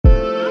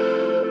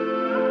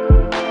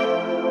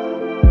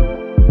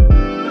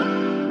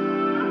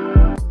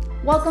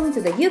Welcome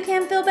to the You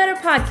Can Feel Better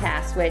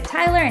podcast with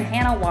Tyler and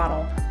Hannah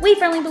Waddle. We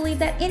firmly believe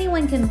that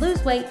anyone can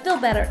lose weight, feel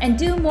better, and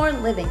do more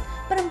living.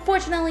 But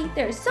unfortunately,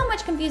 there is so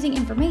much confusing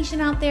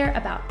information out there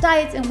about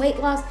diets and weight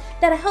loss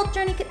that a health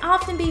journey can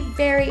often be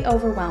very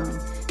overwhelming.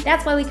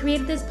 That's why we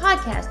created this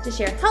podcast to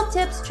share health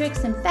tips,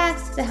 tricks, and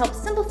facts to help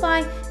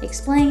simplify,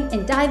 explain,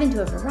 and dive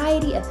into a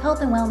variety of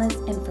health and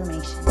wellness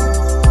information.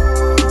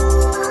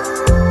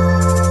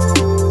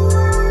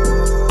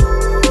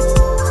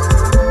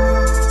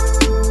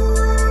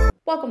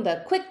 Welcome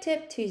to Quick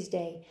Tip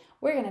Tuesday.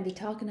 We're going to be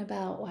talking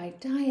about why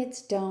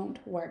diets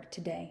don't work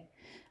today.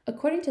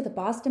 According to the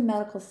Boston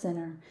Medical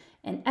Center,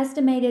 an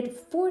estimated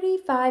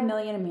 45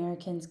 million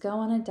Americans go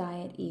on a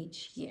diet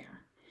each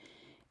year.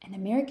 And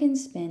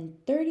Americans spend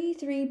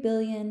 $33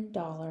 billion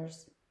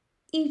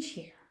each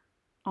year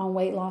on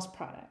weight loss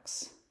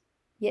products.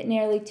 Yet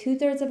nearly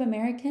 2/3 of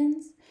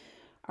Americans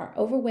are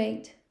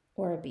overweight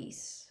or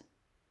obese.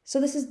 So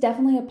this is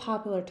definitely a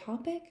popular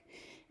topic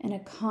and a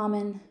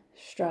common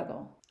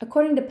struggle.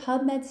 According to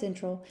PubMed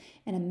Central,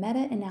 in a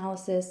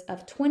meta-analysis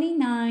of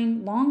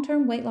 29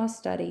 long-term weight loss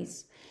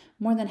studies,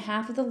 more than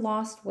half of the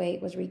lost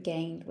weight was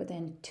regained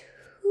within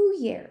 2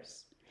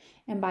 years.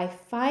 And by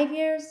 5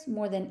 years,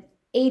 more than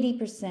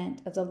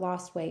 80% of the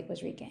lost weight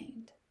was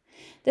regained.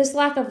 This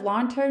lack of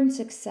long-term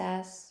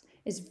success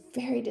is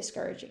very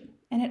discouraging,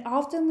 and it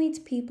often leads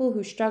people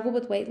who struggle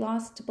with weight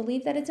loss to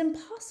believe that it's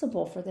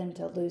impossible for them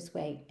to lose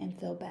weight and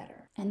feel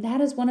better. And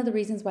that is one of the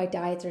reasons why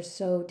diets are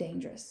so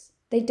dangerous.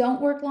 They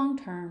don't work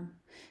long-term.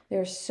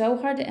 They're so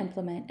hard to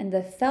implement, and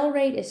the fail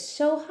rate is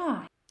so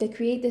high. They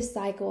create this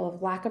cycle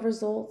of lack of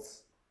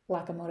results,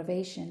 lack of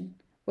motivation,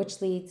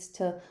 which leads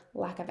to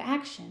lack of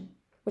action,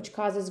 which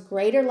causes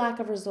greater lack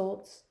of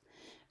results,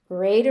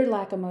 greater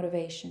lack of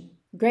motivation,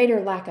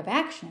 greater lack of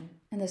action,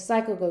 and the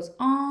cycle goes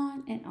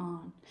on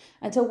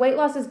until weight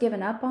loss is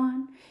given up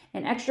on,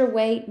 and extra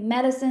weight,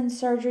 medicine,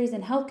 surgeries,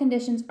 and health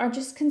conditions are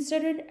just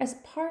considered as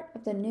part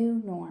of the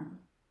new norm.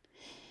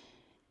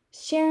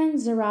 Sharon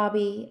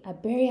Zarabi, a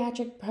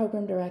bariatric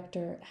program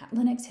director at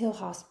Lenox Hill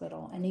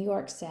Hospital in New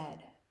York,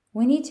 said,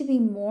 "We need to be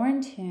more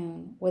in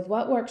tune with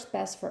what works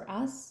best for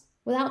us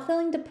without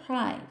feeling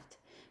deprived,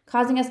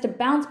 causing us to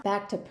bounce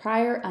back to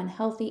prior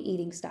unhealthy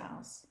eating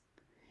styles.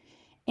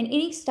 An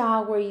eating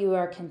style where you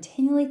are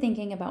continually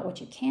thinking about what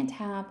you can't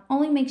have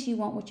only makes you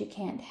want what you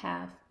can't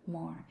have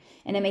more,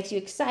 and it makes you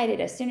excited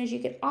as soon as you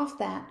get off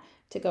that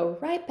to go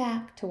right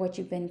back to what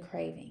you've been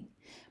craving.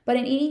 But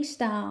an eating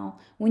style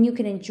when you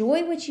can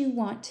enjoy what you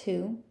want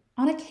to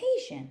on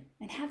occasion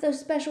and have those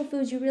special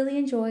foods you really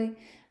enjoy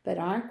but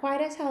aren't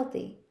quite as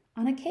healthy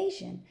on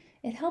occasion,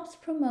 it helps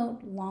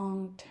promote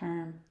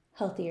long-term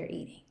healthier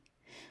eating."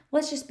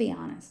 Let's just be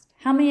honest.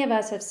 How many of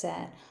us have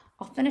said,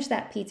 "I'll finish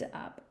that pizza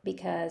up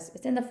because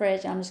it's in the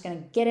fridge and I'm just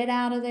going to get it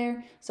out of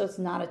there so it's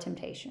not a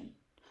temptation."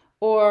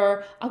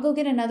 Or, "I'll go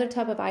get another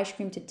tub of ice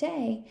cream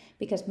today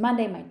because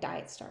Monday my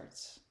diet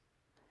starts."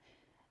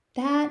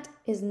 That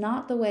is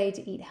not the way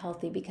to eat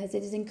healthy, because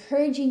it is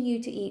encouraging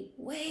you to eat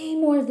way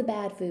more of the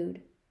bad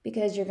food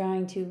because you're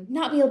going to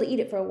not be able to eat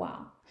it for a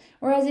while.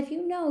 Whereas if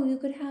you know you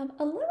could have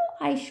a little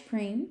ice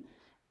cream,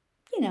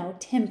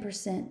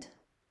 10%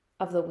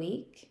 of the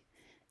week,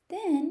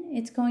 then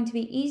it's going to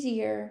be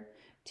easier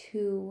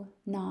to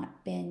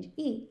not binge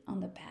eat on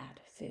the bad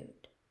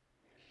food.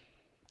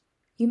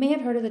 You may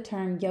have heard of the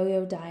term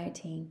yo-yo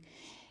dieting,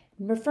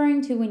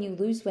 referring to when you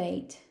lose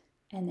weight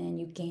and then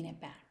you gain it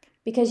back.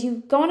 Because you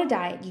go on a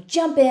diet, you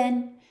jump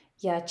in,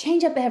 you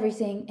change up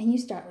everything, and you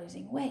start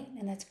losing weight.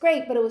 And that's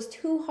great, but it was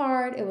too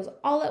hard. It was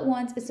all at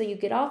once. And so you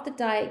get off the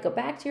diet, go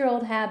back to your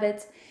old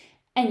habits,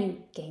 and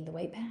you gain the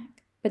weight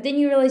back. But then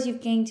you realize you've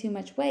gained too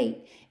much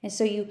weight. And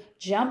so you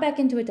jump back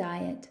into a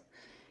diet.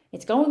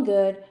 It's going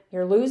good.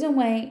 You're losing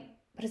weight,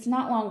 but it's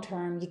not long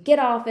term. You get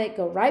off it,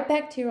 go right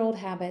back to your old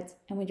habits.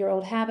 And with your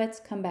old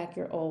habits, come back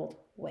your old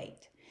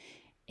weight.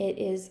 It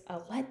is a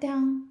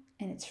letdown.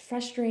 And it's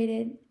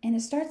frustrated, and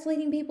it starts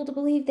leading people to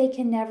believe they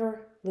can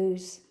never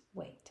lose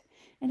weight.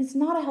 And it's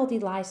not a healthy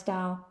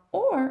lifestyle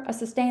or a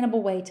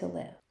sustainable way to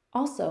live.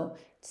 Also,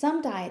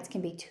 some diets can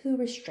be too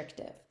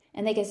restrictive,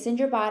 and they can send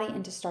your body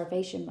into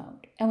starvation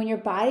mode. And when your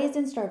body is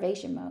in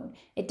starvation mode,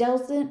 it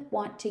doesn't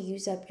want to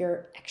use up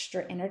your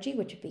extra energy,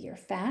 which would be your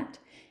fat,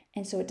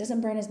 and so it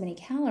doesn't burn as many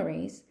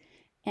calories,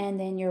 and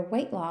then your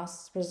weight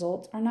loss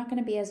results are not going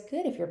to be as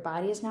good if your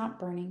body is not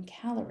burning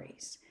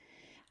calories.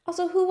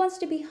 Also, who wants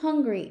to be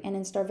hungry and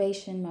in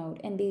starvation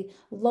mode and be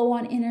low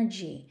on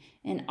energy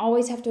and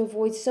always have to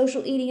avoid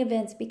social eating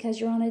events because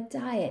you're on a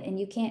diet and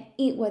you can't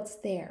eat what's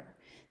there?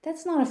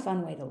 That's not a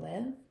fun way to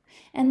live.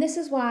 And this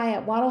is why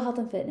at Waddle Health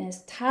and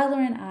Fitness, Tyler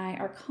and I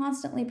are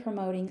constantly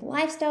promoting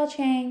lifestyle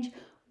change,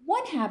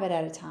 one habit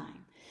at a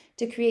time,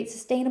 to create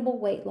sustainable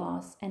weight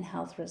loss and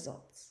health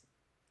results.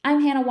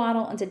 I'm Hannah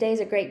Waddle, and today's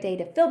a great day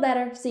to feel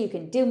better so you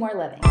can do more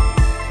living.